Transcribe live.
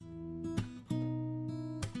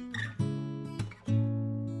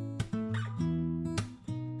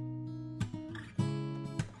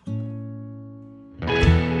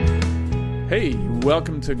Hey,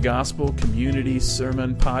 welcome to Gospel Community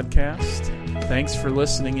Sermon Podcast. Thanks for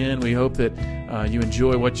listening in. We hope that you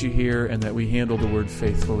enjoy what you hear and that we handle the word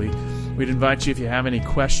faithfully. We'd invite you, if you have any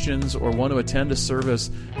questions or want to attend a service,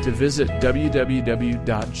 to visit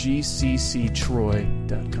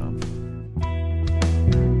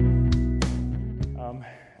www.gcctroy.com.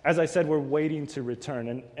 As I said, we're waiting to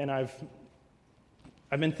return, and I've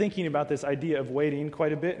been thinking about this idea of waiting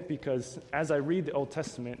quite a bit because as I read the Old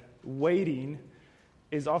Testament, waiting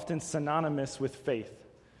is often synonymous with faith,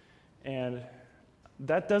 and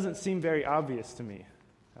that doesn't seem very obvious to me.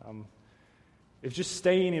 If just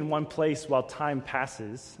staying in one place while time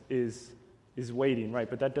passes is waiting, right?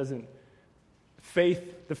 But that doesn't.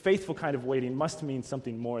 The faithful kind of waiting must mean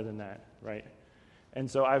something more than that, right?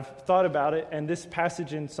 And so I've thought about it, and this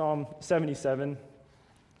passage in Psalm 77,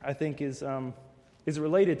 I think, is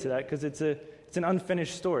related to that because it's an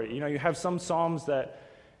unfinished story. You know, you have some psalms that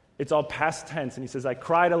it's all past tense, and he says, "I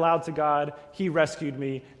cried aloud to God, He rescued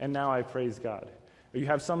me, and now I praise God." Or you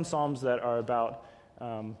have some psalms that are about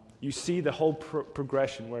you see the whole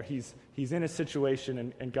progression where he's in a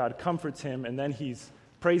situation and God comforts him, and then he's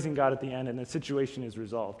praising God at the end, and the situation is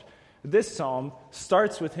resolved. This psalm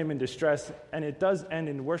starts with him in distress, and it does end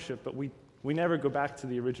in worship, but we never go back to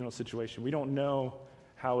the original situation. We don't know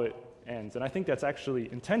how it ends, and I think that's actually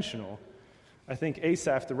intentional. I think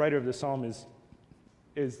Asaph, the writer of the psalm,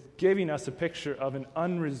 is giving us a picture of an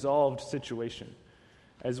unresolved situation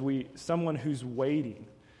as someone who's waiting,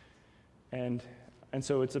 and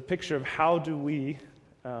so it's a picture of how do we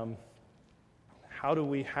have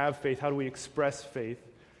faith, how do we express faith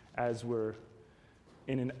as we're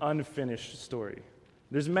in an unfinished story.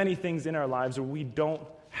 There's many things in our lives where we don't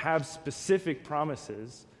have specific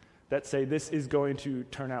promises that say this is going to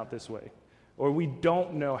turn out this way, or we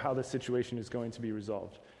don't know how the situation is going to be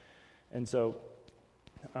resolved. And so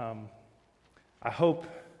I hope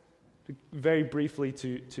very briefly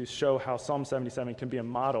to show how Psalm 77 can be a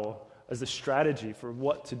model as a strategy for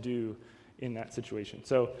what to do in that situation.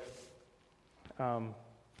 So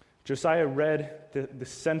Josiah read the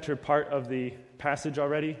center part of the passage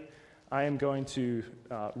already. I am going to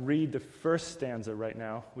read the first stanza right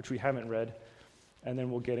now, which we haven't read, and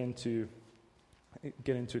then we'll get into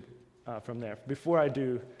from there. Before I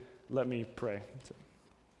do, let me pray.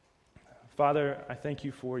 Father, I thank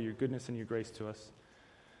you for your goodness and your grace to us.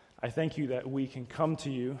 I thank you that we can come to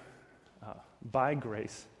you by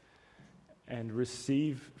grace and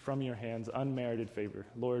receive from your hands unmerited favor.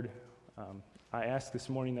 Lord, I ask this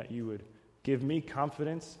morning that you would give me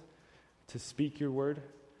confidence to speak your word.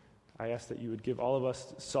 I ask that you would give all of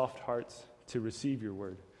us soft hearts to receive your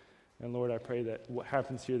word. And Lord, I pray that what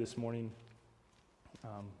happens here this morning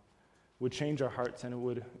would change our hearts and it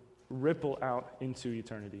would ripple out into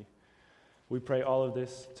eternity. We pray all of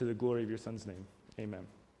this to the glory of your Son's name. Amen.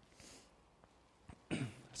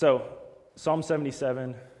 So, Psalm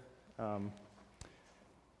 77, I'm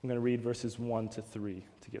going to read verses 1 to 3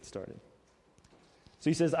 to get started. So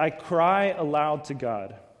he says, "I cry aloud to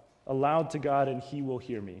God, and he will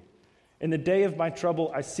hear me. In the day of my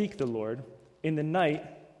trouble, I seek the Lord. In the night,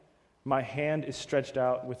 my hand is stretched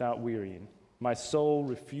out without wearying. My soul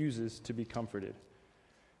refuses to be comforted.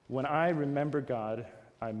 When I remember God,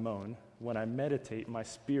 I moan. When I meditate, my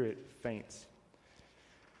spirit faints."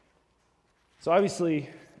 So obviously,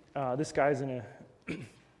 this guy's in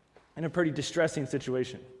a pretty distressing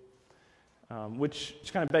situation, which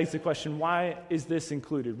kind of begs the question, why is this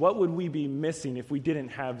included? What would we be missing if we didn't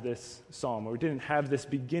have this psalm, or we didn't have this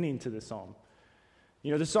beginning to the psalm?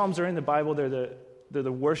 You know, the Psalms are in the Bible. They're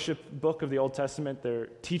the worship book of the Old Testament. They're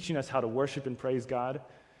teaching us how to worship and praise God.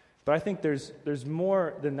 But I think there's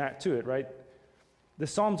more than that to it, right? The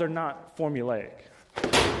Psalms are not formulaic.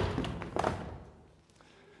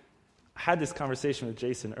 I had this conversation with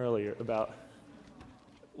Jason earlier about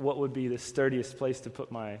what would be the sturdiest place to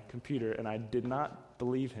put my computer, and I did not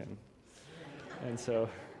believe him. And so,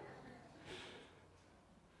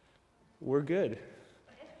 we're good.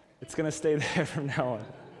 It's going to stay there from now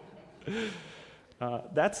on.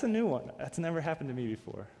 That's a new one. That's never happened to me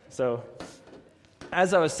before. So,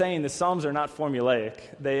 as I was saying, the Psalms are not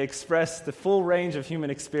formulaic. They express the full range of human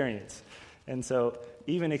experience. And so,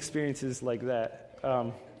 even experiences like that.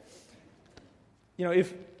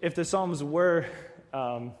 If the Psalms were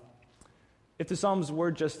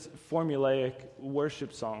just formulaic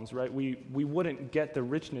worship songs, right, we wouldn't get the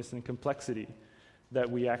richness and complexity that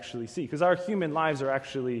we actually see, because our human lives are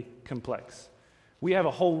actually complex. We have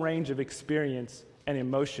a whole range of experience and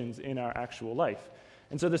emotions in our actual life.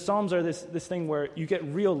 And so the Psalms are this thing where you get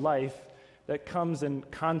real life that comes in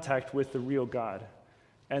contact with the real God.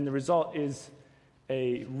 And the result is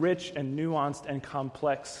a rich and nuanced and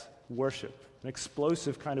complex worship, an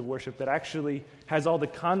explosive kind of worship that actually has all the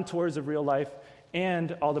contours of real life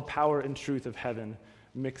and all the power and truth of heaven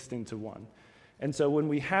mixed into one. And so when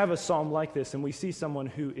we have a psalm like this and we see someone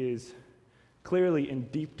who is clearly in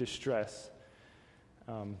deep distress,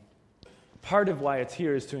 part of why it's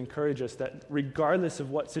here is to encourage us that regardless of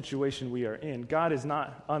what situation we are in, God is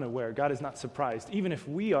not unaware, God is not surprised. Even if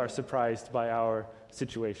we are surprised by our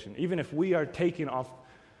situation, even if we are taken off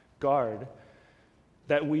guard,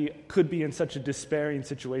 that we could be in such a despairing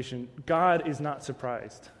situation, God is not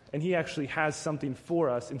surprised. And he actually has something for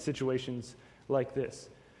us in situations like this.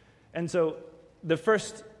 And so the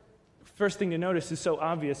first thing to notice is so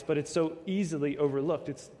obvious, but it's so easily overlooked.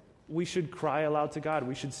 We should cry aloud to God.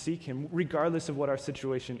 We should seek him regardless of what our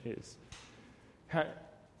situation is.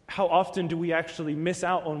 How often do we actually miss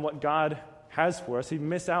out on what God has for us? We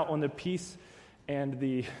miss out on the peace and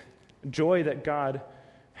the joy that God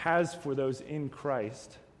has for those in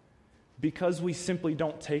Christ because we simply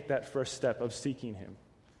don't take that first step of seeking him.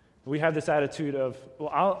 We have this attitude of,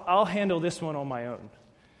 well, I'll handle this one on my own.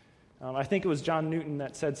 I think it was John Newton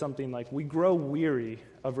that said something like, we grow weary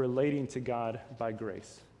of relating to God by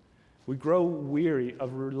grace. We grow weary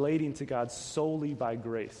of relating to God solely by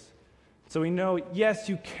grace. So we know, yes,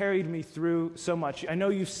 you carried me through so much. I know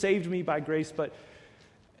you saved me by grace, but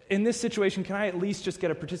in this situation, can I at least just get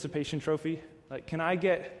a participation trophy? Like, can I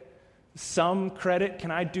get some credit? Can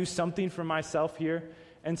I do something for myself here?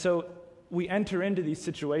 And so we enter into these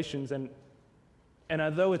situations, and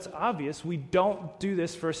although it's obvious, we don't do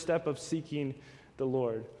this first step of seeking the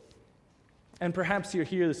Lord. And perhaps you're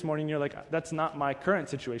here this morning and you're like, that's not my current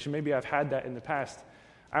situation. Maybe I've had that in the past.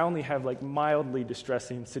 I only have like mildly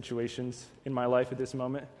distressing situations in my life at this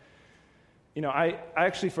moment. You know, I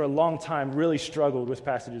actually for a long time really struggled with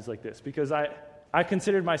passages like this because I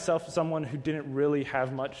considered myself someone who didn't really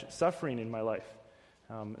have much suffering in my life.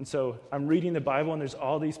 And so I'm reading the Bible and there's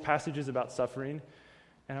all these passages about suffering.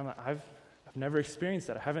 And I'm like, I've never experienced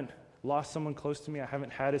that. I haven't lost someone close to me. I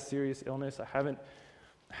haven't had a serious illness. I haven't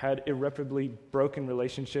had irreparably broken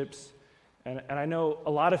relationships. And I know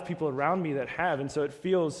a lot of people around me that have, and so it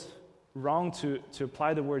feels wrong to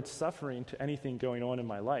apply the word suffering to anything going on in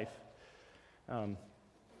my life.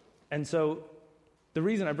 And so the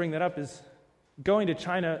reason I bring that up is going to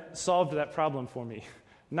China solved that problem for me.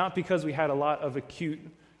 Not because we had a lot of acute,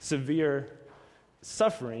 severe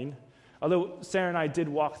suffering, although Sarah and I did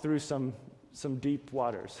walk through some deep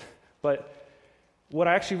waters. But what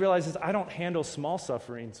I actually realized is I don't handle small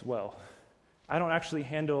sufferings well. I don't actually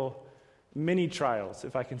handle mini trials,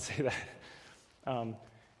 if I can say that.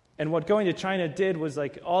 And what going to China did was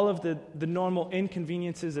like all of the normal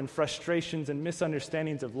inconveniences and frustrations and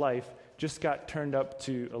misunderstandings of life just got turned up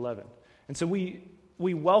to 11. And so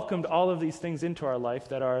we welcomed all of these things into our life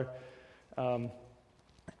that are,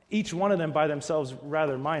 each one of them by themselves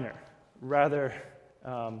rather minor, rather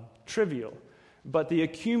trivial. But the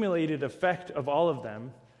accumulated effect of all of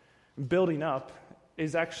them building up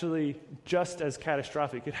is actually just as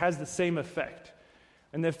catastrophic. It has the same effect.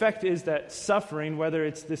 And the effect is that suffering, whether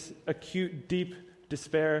it's this acute, deep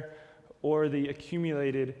despair or the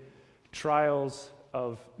accumulated trials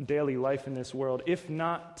of daily life in this world, if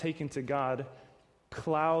not taken to God,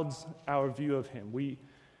 clouds our view of him. We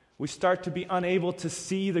start to be unable to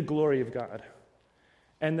see the glory of God.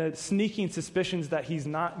 And the sneaking suspicions that he's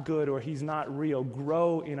not good or he's not real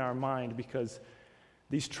grow in our mind because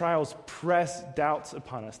these trials press doubts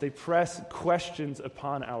upon us. They press questions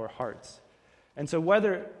upon our hearts. And so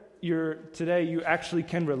whether you actually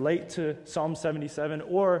can relate to Psalm 77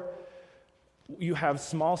 or you have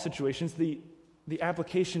small situations, the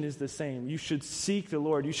application is the same. You should seek the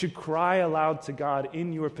Lord. You should cry aloud to God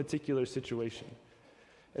in your particular situation.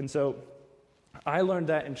 And so I learned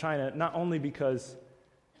that in China, not only because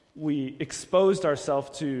we exposed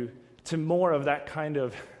ourselves to more of that kind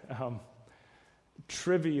of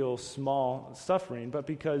trivial, small suffering, but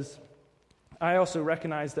because I also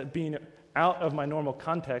recognize that being out of my normal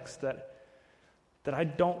context, that I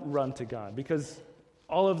don't run to God, because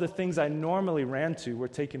all of the things I normally ran to were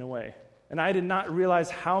taken away. And I did not realize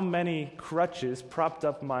how many crutches propped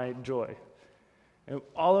up my joy. And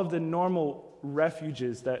all of the normal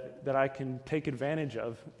refuges that I can take advantage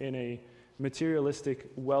of in a materialistic,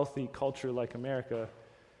 wealthy culture like America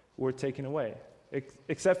were taken away,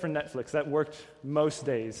 except for Netflix. That worked most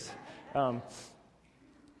days.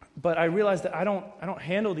 But I realized that I don't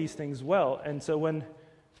handle these things well, and so when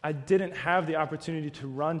I didn't have the opportunity to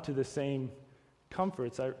run to the same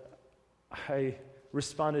comforts, I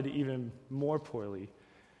responded even more poorly.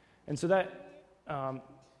 And so that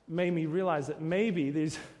made me realize that maybe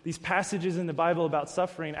these passages in the Bible about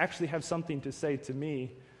suffering actually have something to say to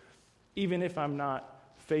me, even if I'm not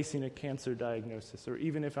facing a cancer diagnosis, or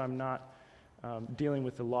even if I'm not dealing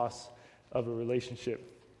with the loss of a relationship.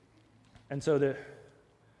 And so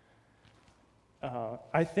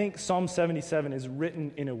I think Psalm 77 is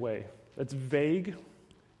written in a way that's vague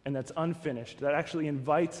and that's unfinished, that actually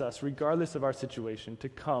invites us, regardless of our situation, to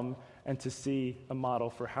come and to see a model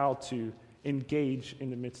for how to engage in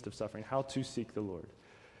the midst of suffering, how to seek the Lord.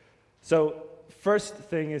 So first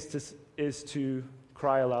thing is to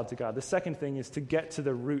cry aloud to God. The second thing is to get to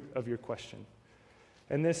the root of your question.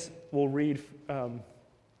 And this we'll read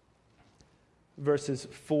verses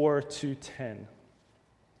 4 to 10.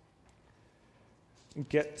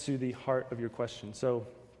 Get to the heart of your question. So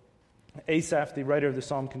Asaph, the writer of the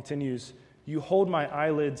psalm, continues, "You hold my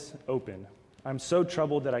eyelids open. I'm so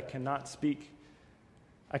troubled that I cannot speak.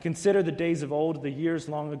 I consider the days of old, the years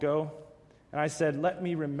long ago, and I said, let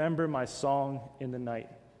me remember my song in the night.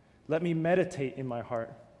 Let me meditate in my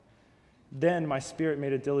heart. Then my spirit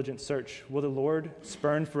made a diligent search. Will the Lord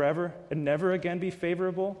spurn forever and never again be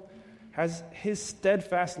favorable? Has his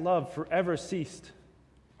steadfast love forever ceased?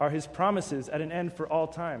 Are his promises at an end for all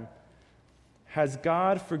time? Has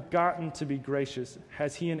God forgotten to be gracious?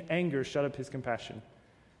 Has he in anger shut up his compassion?"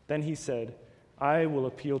 Then he said, "I will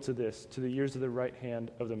appeal to the years of the right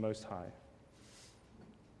hand of the Most High."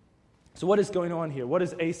 So what is going on here? What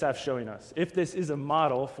is Asaph showing us? If this is a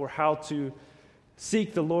model for how to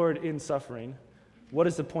seek the Lord in suffering, what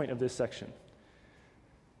is the point of this section?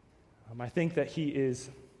 I think that he's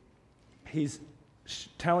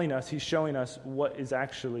telling us, he's showing us what is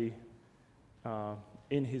actually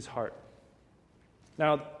in his heart.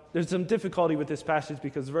 Now, there's some difficulty with this passage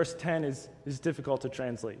because verse 10 is difficult to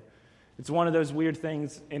translate. It's one of those weird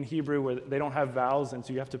things in Hebrew where they don't have vowels, and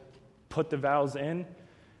so you have to put the vowels in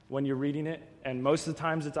when you're reading it, and most of the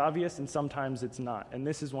times it's obvious, and sometimes it's not. And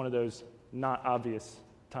this is one of those not obvious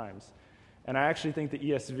times. And I actually think the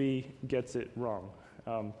ESV gets it wrong.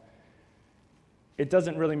 It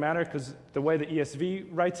doesn't really matter because the way the ESV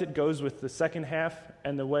writes it goes with the second half,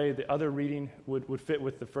 and the way the other reading would fit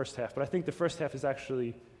with the first half. But I think the first half is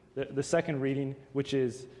actually the second reading, which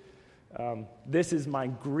is, "This is my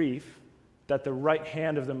grief that the right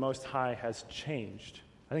hand of the Most High has changed."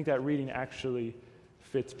 I think that reading actually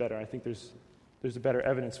fits better. I think there's a better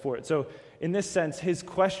evidence for it. So in this sense, his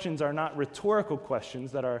questions are not rhetorical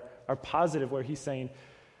questions that are positive, where he's saying,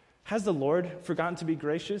 has the Lord forgotten to be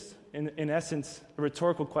gracious? In essence, a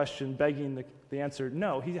rhetorical question begging the answer,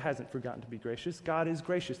 no, he hasn't forgotten to be gracious. God is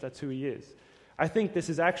gracious. That's who he is. I think this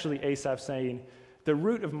is actually Asaph saying, the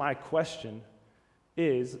root of my question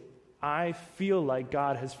is, I feel like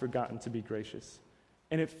God has forgotten to be gracious.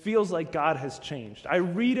 And it feels like God has changed. I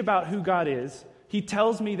read about who God is. He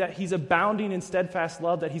tells me that he's abounding in steadfast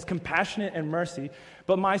love, that he's compassionate and mercy,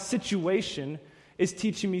 but my situation is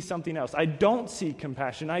teaching me something else. I don't see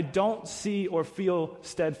compassion. I don't see or feel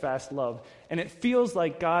steadfast love. And it feels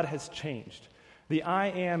like God has changed. The I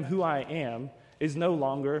am who I am is no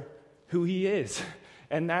longer who he is.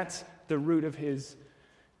 And that's the root of his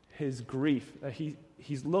grief.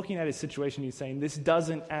 He's looking at his situation. He's saying, this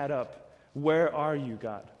doesn't add up. Where are you,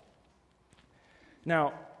 God?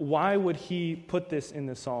 Now, why would he put this in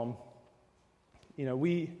the psalm? You know,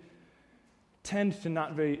 we tend to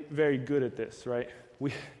not very, very good at this, right?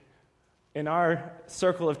 In our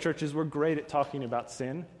circle of churches, we're great at talking about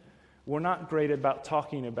sin. We're not great about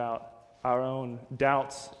talking about our own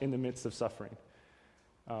doubts in the midst of suffering.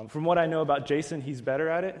 From what I know about Jason, he's better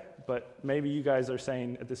at it, but maybe you guys are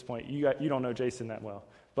saying at this point, you don't know Jason that well.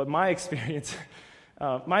 But my experience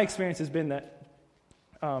has been that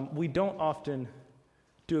we don't often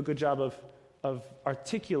do a good job of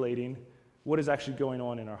articulating what is actually going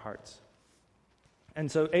on in our hearts. And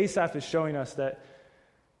so Asaph is showing us that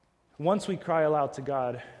once we cry aloud to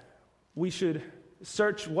God, we should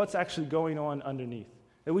search what's actually going on underneath.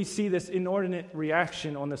 That we see this inordinate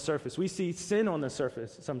reaction on the surface. We see sin on the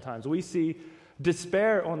surface sometimes. We see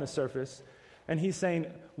despair on the surface. And he's saying,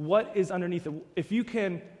 what is underneath it? If you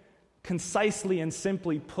can concisely and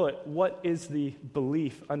simply put what is the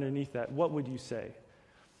belief underneath that, what would you say?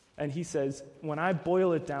 And he says, when I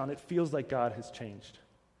boil it down, it feels like God has changed.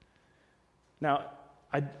 Now,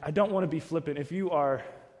 I don't want to be flippant. If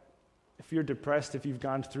you're depressed, if you've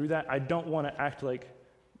gone through that, I don't want to act like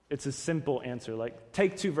it's a simple answer. Like,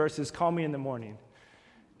 take 2 verses, call me in the morning.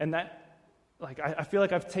 And that, like, I feel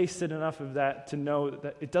like I've tasted enough of that to know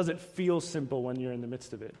that it doesn't feel simple when you're in the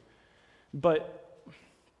midst of it. But at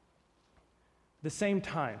the same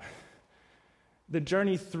time, the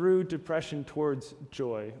journey through depression towards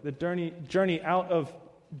joy, the journey out of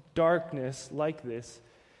darkness like this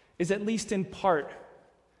is at least in part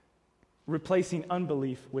replacing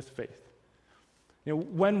unbelief with faith.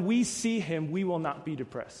 When we see him, we will not be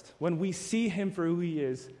depressed. When we see him for who he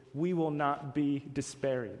is, we will not be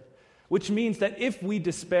despairing. Which means that if we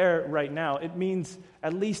despair right now, it means,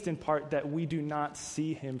 at least in part, that we do not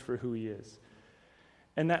see him for who he is.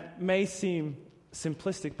 And that may seem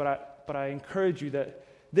simplistic, but I encourage you that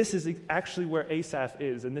this is actually where Asaph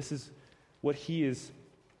is, and this is what he's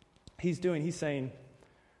doing. He's saying,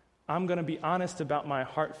 I'm going to be honest about my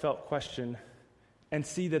heartfelt question and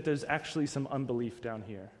see that there's actually some unbelief down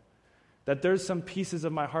here. That there's some pieces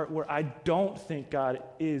of my heart where I don't think God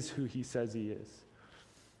is who he says he is.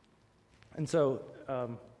 And so,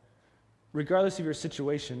 regardless of your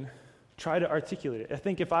situation, try to articulate it. I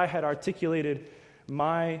think if I had articulated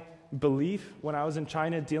my belief when I was in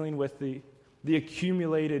China dealing with the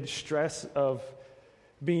accumulated stress of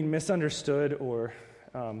being misunderstood or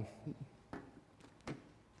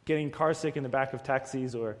getting car sick in the back of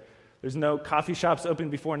taxis, or there's no coffee shops open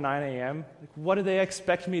before 9 a.m. Like, what do they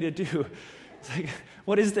expect me to do? It's like,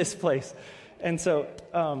 what is this place? And so,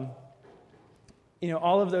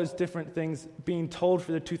 all of those different things, being told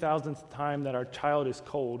for the 2000th time that our child is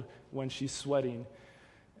cold when she's sweating,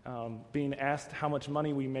 being asked how much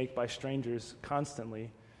money we make by strangers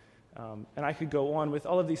constantly, and I could go on with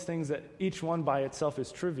all of these things that each one by itself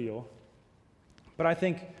is trivial. But I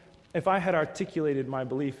think if I had articulated my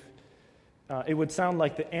belief, it would sound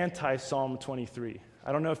like the anti-Psalm 23.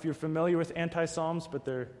 I don't know if you're familiar with anti-Psalms, but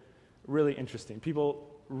they're really interesting. People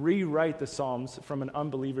rewrite the Psalms from an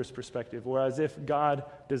unbeliever's perspective, or as if God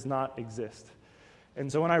does not exist.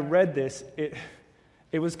 And so when I read this,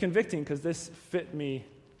 it was convicting because this fit me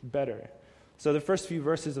better. So the first few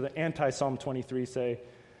verses of the anti-Psalm 23 say,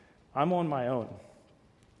 I'm on my own.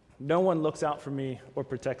 No one looks out for me or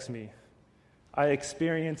protects me. I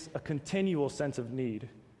experience a continual sense of need.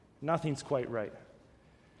 Nothing's quite right.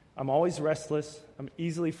 I'm always restless. I'm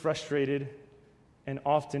easily frustrated and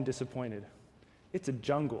often disappointed. It's a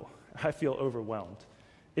jungle. I feel overwhelmed.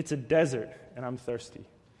 It's a desert, and I'm thirsty.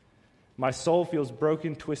 My soul feels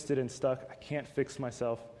broken, twisted, and stuck. I can't fix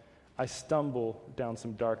myself. I stumble down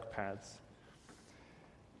some dark paths.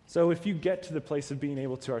 So if you get to the place of being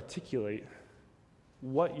able to articulate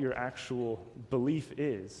what your actual belief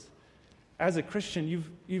is, as a Christian,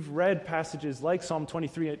 you've read passages like Psalm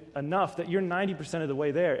 23 enough that you're 90% of the way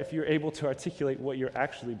there if you're able to articulate what you're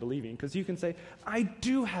actually believing. Because you can say, I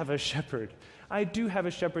do have a shepherd. I do have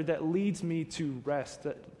a shepherd that leads me to rest,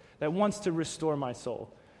 that wants to restore my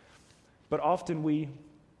soul. But often we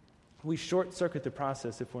short-circuit the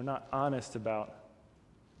process if we're not honest about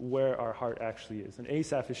where our heart actually is. And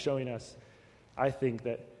Asaph is showing us, I think,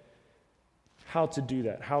 that how to do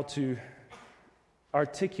that, how to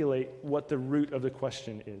articulate what the root of the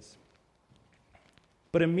question is.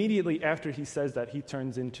 But immediately after he says that, he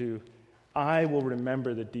turns into, I will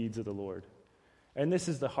remember the deeds of the Lord. And this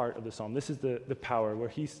is the heart of the psalm. This is the power, where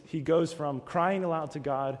he goes from crying aloud to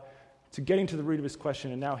God to getting to the root of his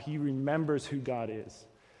question, and now he remembers who God is.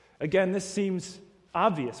 Again, this seems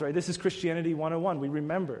obvious, right? This is Christianity 101. We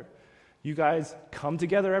remember. You guys come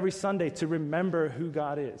together every Sunday to remember who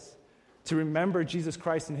God is, to remember Jesus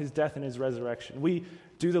Christ and his death and his resurrection. We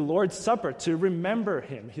do the Lord's Supper to remember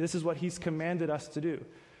him. This is what he's commanded us to do.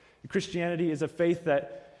 Christianity is a faith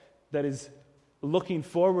that is looking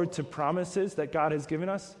forward to promises that God has given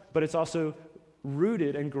us, but it's also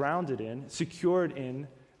rooted and grounded in, secured in,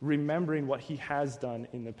 remembering what he has done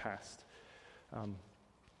in the past.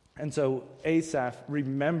 And so Asaph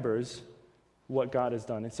remembers what God has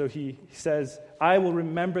done. And so he says, I will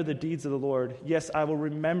remember the deeds of the Lord. Yes, I will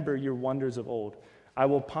remember your wonders of old. I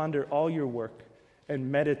will ponder all your work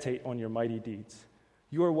and meditate on your mighty deeds.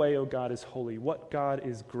 Your way, O God, is holy. What God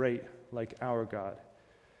is great like our God?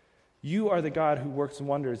 You are the God who works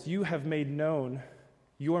wonders. You have made known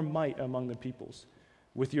your might among the peoples.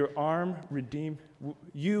 With your arm redeemed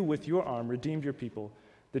your people,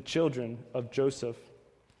 the children of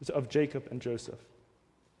Jacob and Joseph.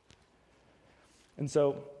 And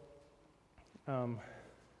so,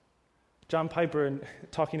 John Piper, in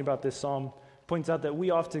talking about this psalm, points out that we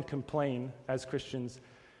often complain as Christians,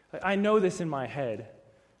 I know this in my head,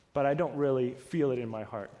 but I don't really feel it in my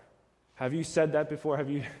heart. Have you said that before? Have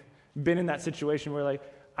you been in that situation where,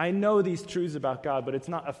 I know these truths about God, but it's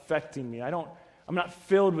not affecting me. I'm not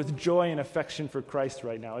filled with joy and affection for Christ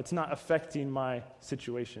right now. It's not affecting my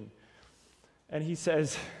situation. And he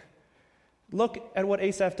says, look at what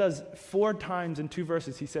Asaph does 4 times in 2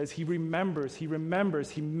 verses. He says he remembers,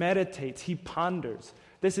 he meditates, he ponders.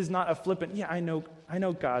 This is not a flippant, I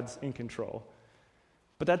know God's in control.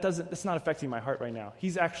 but that's not affecting my heart right now.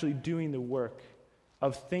 He's actually doing the work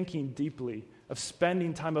of thinking deeply, of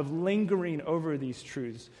spending time, of lingering over these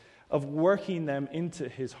truths, of working them into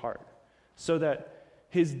his heart, so that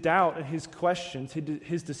his doubt and his questions,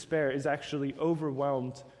 his despair is actually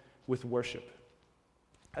overwhelmed with worship.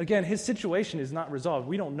 Again, his situation is not resolved.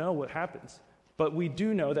 We don't know what happens, but we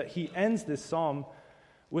do know that he ends this psalm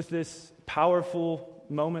with this powerful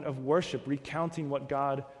moment of worship, recounting what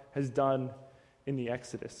God has done in the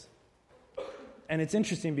Exodus. And it's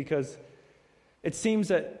interesting because it seems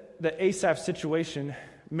that Asaph's situation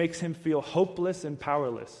makes him feel hopeless and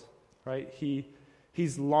powerless, right?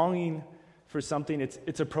 He's longing for something.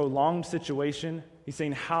 It's a prolonged situation. He's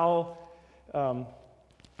saying, how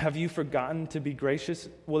have you forgotten to be gracious?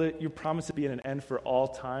 Will your promise to be at an end for all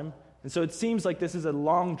time? And so it seems like this is a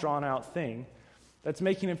long, drawn-out thing that's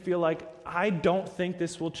making him feel like, I don't think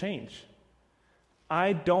this will change.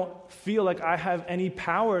 I don't feel like I have any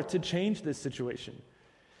power to change this situation.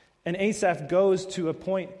 And Asaph goes to a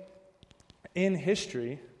point in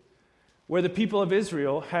history where the people of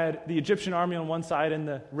Israel had the Egyptian army on one side and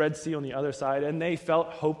the Red Sea on the other side, and they felt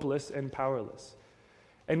hopeless and powerless.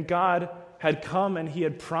 And God had come and he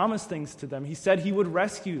had promised things to them. He said he would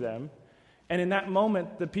rescue them. And in that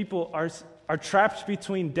moment, the people are trapped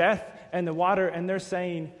between death and the water, and they're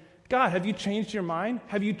saying, God, have you changed your mind?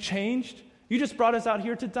 Have you changed? You just brought us out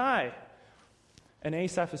here to die. And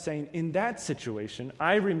Asaph is saying, in that situation,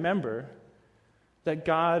 I remember that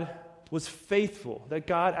God was faithful, that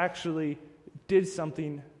God actually did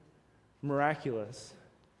something miraculous,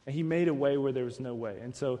 and he made a way where there was no way.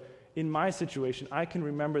 And so in my situation, I can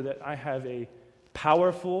remember that I have a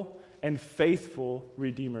powerful and faithful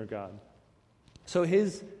Redeemer God. So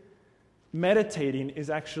his meditating is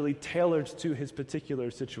actually tailored to his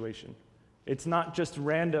particular situation. It's not just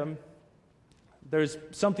random. There's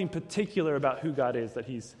something particular about who God is that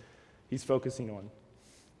he's focusing on.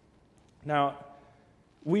 Now,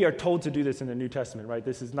 we are told to do this in the New Testament, right?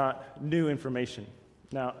 This is not new information.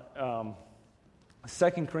 Now, 2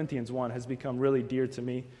 Corinthians 1 has become really dear to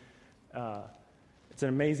me. It's an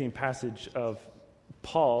amazing passage of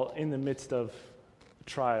Paul in the midst of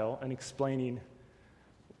trial and explaining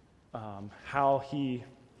how he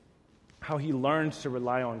learned to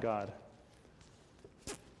rely on God.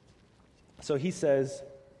 So he says,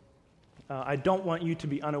 I don't want you to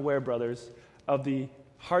be unaware, brothers, of the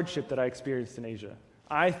hardship that I experienced in Asia.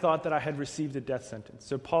 I thought that I had received a death sentence.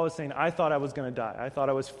 So Paul is saying, I thought I was going to die. I thought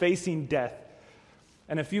I was facing death.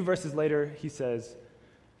 And a few verses later, he says,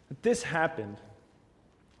 this happened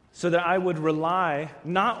so that I would rely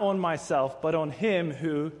not on myself, but on him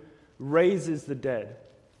who raises the dead.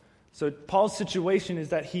 So Paul's situation is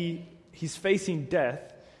that he's facing death,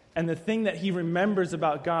 and the thing that he remembers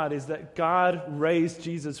about God is that God raised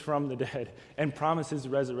Jesus from the dead and promises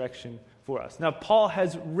resurrection for us. Now, Paul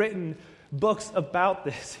has written books about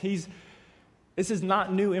this. This is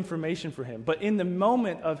not new information for him. But in the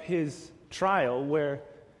moment of his trial where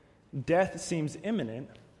death seems imminent,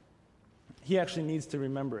 he actually needs to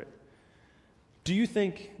remember it. Do you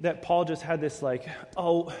think that Paul just had this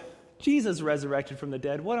oh, Jesus resurrected from the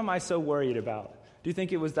dead, what am I so worried about? Do you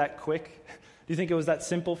think it was that quick? Do you think it was that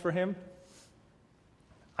simple for him?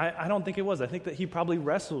 I don't think it was. I think that he probably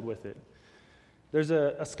wrestled with it. There's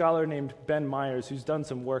a scholar named Ben Myers who's done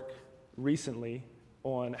some work recently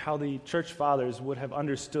on how the church fathers would have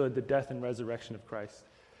understood the death and resurrection of Christ.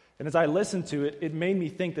 And as I listened to it, it made me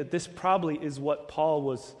think that this probably is what Paul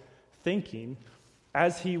was thinking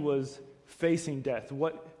as he was facing death,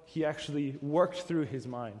 what he actually worked through his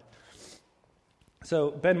mind.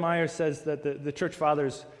 So Ben Myers says that the church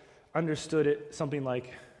fathers understood it something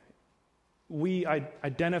like, we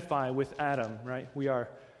identify with Adam, right? We are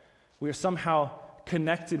somehow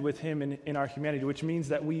connected with him in our humanity, which means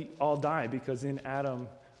that we all die, because in Adam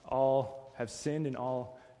all have sinned and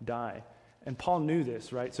all die. And Paul knew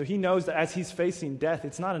this, right? So he knows that as he's facing death,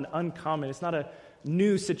 it's not an uncommon, it's not a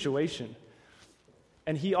new situation.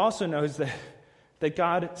 And he also knows that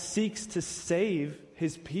God seeks to save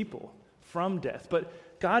his people from death. But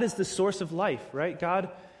God is the source of life, right? God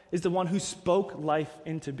is the one who spoke life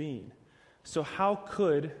into being. So how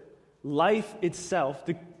could life itself,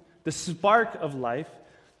 the spark of life,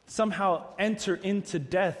 somehow enter into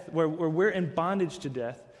death where we're in bondage to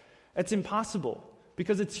death? It's impossible,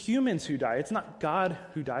 because it's humans who die. It's not God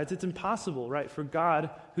who dies. It's impossible, right, for God,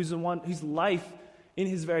 who's the one whose life in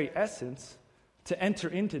his very essence, to enter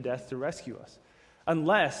into death to rescue us.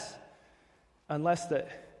 Unless that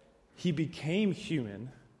he became human,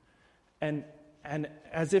 and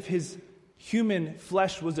as if his human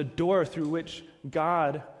flesh was a door through which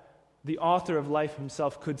God, the author of life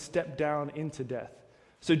himself, could step down into death.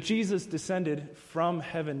 So Jesus descended from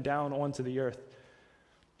heaven down onto the earth,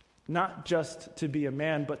 not just to be a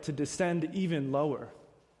man, but to descend even lower,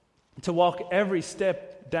 to walk every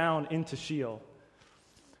step down into Sheol.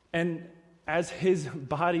 And as his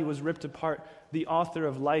body was ripped apart, the author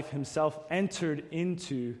of life himself entered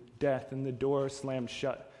into death, and the door slammed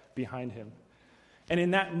shut behind him. And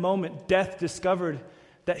in that moment, death discovered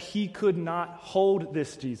that he could not hold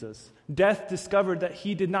this Jesus. Death discovered that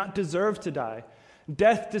he did not deserve to die.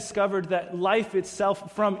 Death discovered that life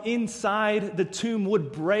itself from inside the tomb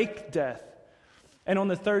would break death. And on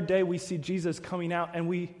the third day, we see Jesus coming out, and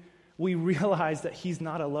we realize that he's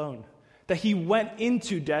not alone, that he went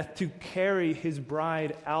into death to carry his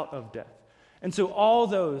bride out of death. And so all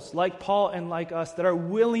those, like Paul and like us, that are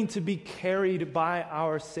willing to be carried by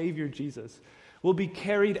our Savior Jesus will be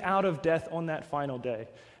carried out of death on that final day.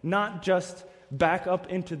 Not just back up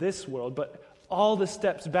into this world, but all the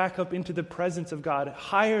steps back up into the presence of God,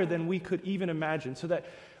 higher than we could even imagine, so that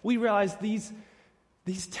we realize these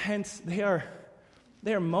tents, they are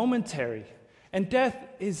momentary. And death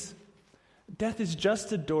is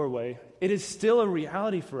just a doorway. It is still a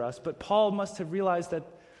reality for us, but Paul must have realized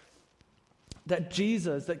that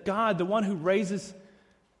Jesus, that God, the one who raises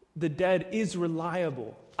the dead, is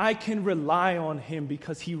reliable. I can rely on him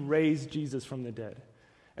because he raised Jesus from the dead.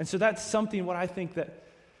 And so that's something what I think that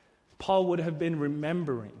Paul would have been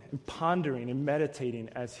remembering and pondering and meditating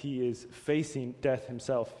as he is facing death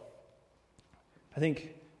himself. I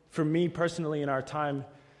think for me personally in our time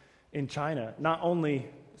in China, not only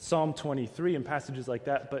Psalm 23 and passages like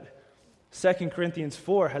that, but 2 Corinthians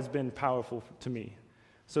 4 has been powerful to me.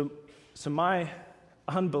 So my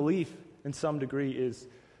unbelief in some degree is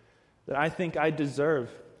that I think I deserve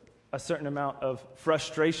a certain amount of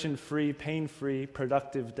frustration-free, pain-free,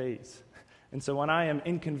 productive days. And so when I am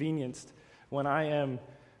inconvenienced, when I am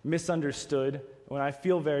misunderstood, when I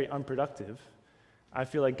feel very unproductive, I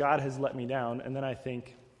feel like God has let me down, and then I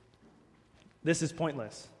think, this is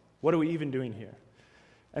pointless. What are we even doing here?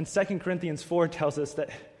 And 2 Corinthians 4 tells us that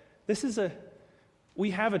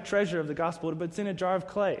we have a treasure of the gospel, but it's in a jar of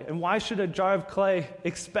clay. And why should a jar of clay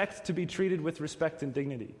expect to be treated with respect and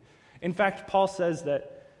dignity? In fact, Paul says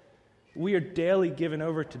that we are daily given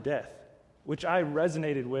over to death, which I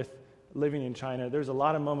resonated with living in China. There's a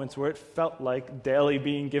lot of moments where it felt like daily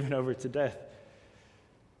being given over to death.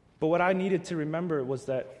 But what I needed to remember was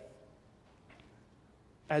that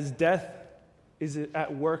as death is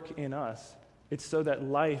at work in us, it's so that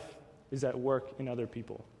life is at work in other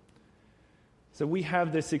people. So we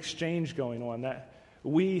have this exchange going on, that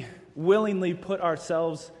we willingly put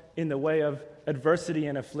ourselves in the way of adversity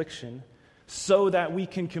and affliction so that we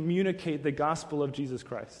can communicate the gospel of Jesus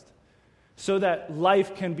Christ, so that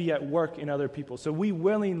life can be at work in other people. So we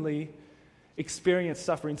willingly experience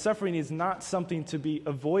suffering. Suffering is not something to be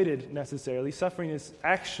avoided necessarily. Suffering is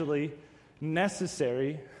actually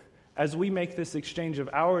necessary as we make this exchange of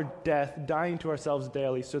our death, dying to ourselves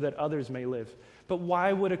daily so that others may live. But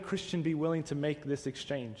why would a Christian be willing to make this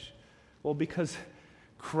exchange? Well, because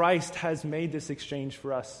Christ has made this exchange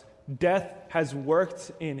for us. Death has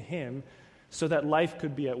worked in him so that life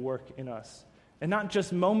could be at work in us. And not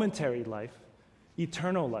just momentary life,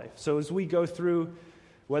 eternal life. So as we go through,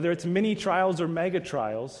 whether it's mini trials or mega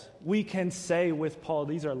trials, we can say with Paul,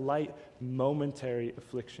 these are light, momentary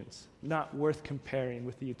afflictions, not worth comparing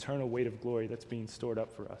with the eternal weight of glory that's being stored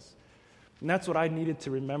up for us. And that's what I needed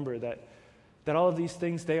to remember, that all of these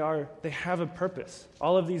things, they have a purpose.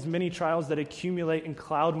 All of these mini trials that accumulate and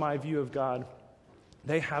cloud my view of God,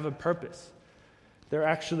 they have a purpose. They're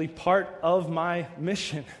actually part of my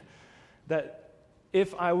mission, that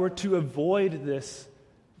if I were to avoid this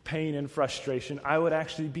pain and frustration, I would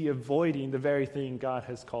actually be avoiding the very thing God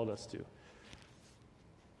has called us to.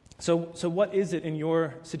 So what is it in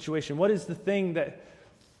your situation? What is the thing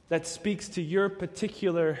that speaks to your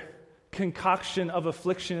particular concoction of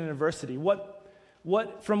affliction and adversity?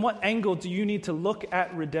 From what angle do you need to look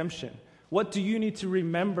at redemption? What do you need to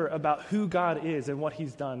remember about who God is and what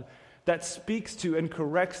he's done that speaks to and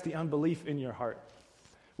corrects the unbelief in your heart?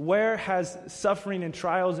 Where has suffering and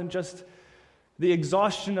trials and just the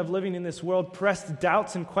exhaustion of living in this world pressed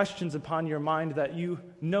doubts and questions upon your mind that you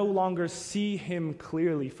no longer see him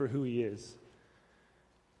clearly for who he is?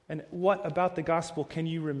 And what about the gospel can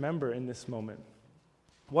you remember in this moment?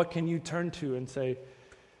 What can you turn to and say,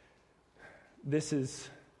 this is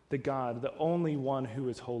the God, the only one who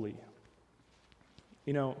is holy?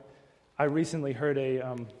 You know, I recently heard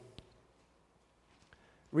an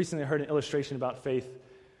illustration about faith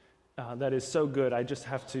that is so good, I just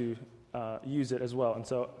have to use it as well. And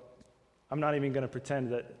so I'm not even going to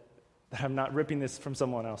pretend that that I'm not ripping this from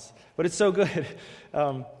someone else. But it's so good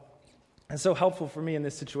and so helpful for me in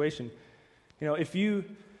this situation. If you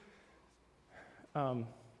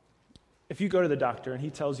go to the doctor and he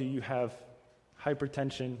tells you you have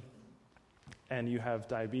hypertension and you have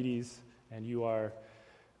diabetes and you are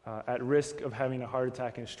at risk of having a heart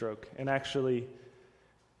attack and stroke, and actually,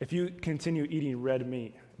 if you continue eating red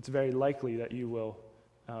meat, it's very likely that you will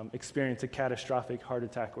experience a catastrophic heart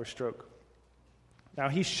attack or stroke. Now,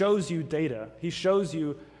 he shows you data. He shows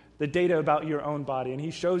you the data about your own body, and he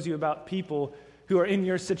shows you about people who are in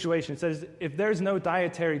your situation. It says, if there's no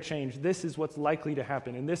dietary change, this is what's likely to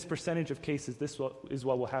happen. In this percentage of cases, this is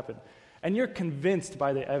what will happen. And you're convinced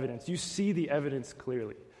by the evidence. You see the evidence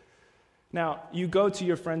clearly. Now, you go to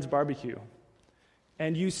your friend's barbecue,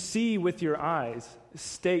 and you see with your eyes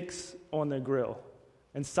steaks on the grill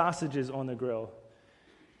and sausages on the grill,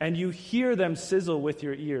 and you hear them sizzle with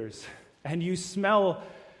your ears, and you smell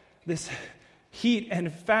this heat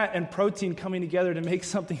and fat and protein coming together to make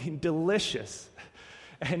something delicious.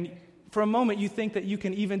 And for a moment, you think that you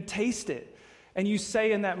can even taste it. And you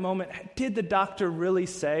say in that moment, did the doctor really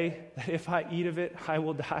say that if I eat of it, I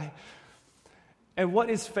will die? And what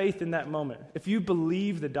is faith in that moment? If you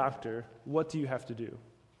believe the doctor, what do you have to do?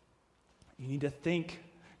 You need to think.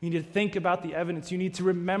 You need to think about the evidence. You need to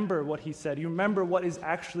remember what he said. You remember what is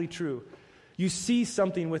actually true. You see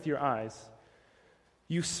something with your eyes.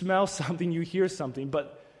 You smell something, you hear something,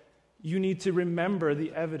 but you need to remember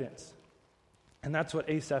the evidence. And that's what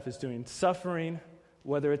Asaph is doing. Suffering,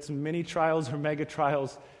 whether it's mini trials or mega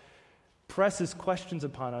trials, presses questions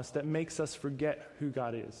upon us that makes us forget who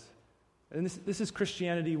God is. And this is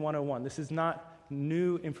Christianity 101. This is not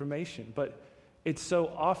new information, but it's so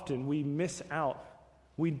often we miss out.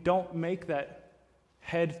 We don't make that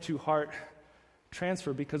head to heart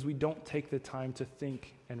transfer because we don't take the time to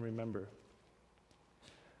think and remember.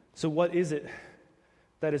 So what is it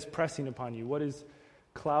that is pressing upon you? What is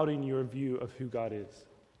clouding your view of who God is?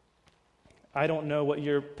 I don't know what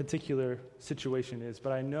your particular situation is,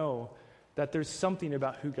 but I know that there's something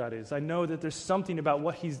about who God is. I know that there's something about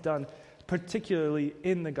what he's done, particularly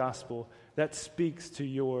in the gospel, that speaks to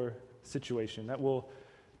your situation, that will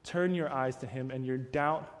turn your eyes to him, and your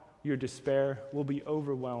doubt, your despair will be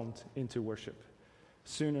overwhelmed into worship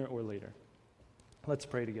sooner or later. Let's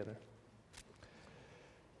pray together.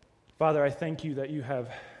 Father, I thank you that you have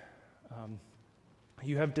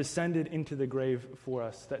descended into the grave for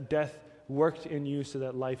us, that death worked in you so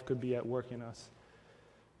that life could be at work in us.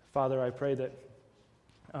 Father, I pray that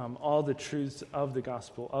all the truths of the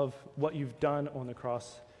gospel, of what you've done on the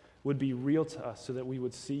cross, would be real to us so that we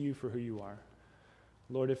would see you for who you are.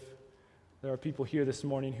 Lord, if there are people here this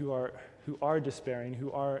morning who are despairing,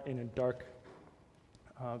 who are in a dark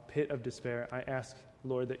pit of despair, I ask,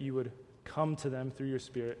 Lord, that you would come to them through your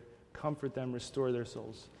Spirit, comfort them, restore their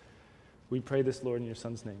souls. We pray this, Lord, in your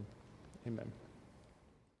Son's name. Amen.